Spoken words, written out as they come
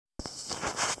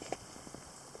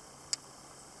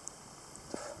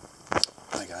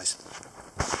guys.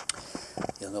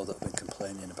 You'll know that I've been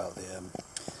complaining about the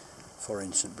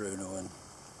foreign Ennerbruno and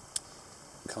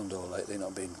Condor lately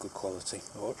not being good quality,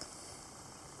 but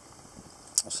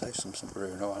I'll save some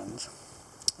Ennerbruno and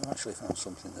I've actually found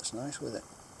something that's nice with it.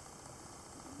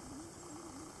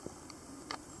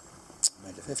 I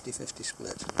made a 50-50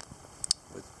 split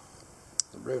with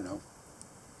the Bruno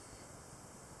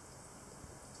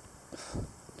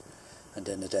and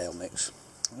Ennerdale mix,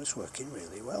 and it's working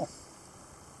really well.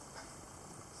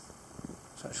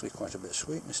 There's actually quite a bit of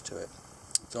sweetness to it.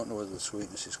 I don't know whether the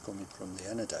sweetness is coming from the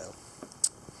Ennerdale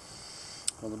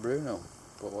or the Bruno,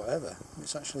 but whatever,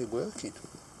 it's actually working.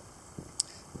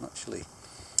 I'm actually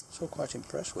so quite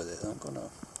impressed with it. I'm going to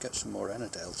get some more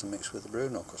Ennerdale to mix with the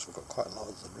Bruno, because we've got quite a lot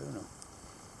of the Bruno.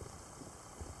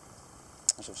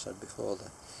 As I've said before,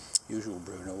 the usual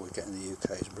Bruno we get in the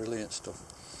UK is brilliant stuff,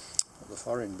 but the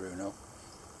foreign Bruno,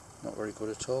 not very good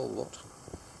at all. But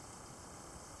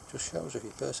just shows if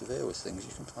you persevere with things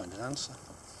you can find an answer,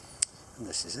 and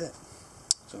this is it.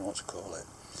 I don't know what to call it.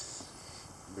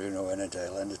 Bruno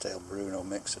Ennerdale Bruno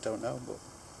mix, I don't know, but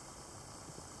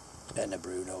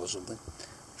Ennerbruno or something.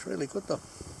 It's really good though.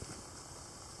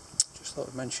 Just thought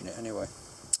I'd mention it anyway.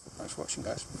 Thanks for watching,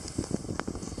 guys.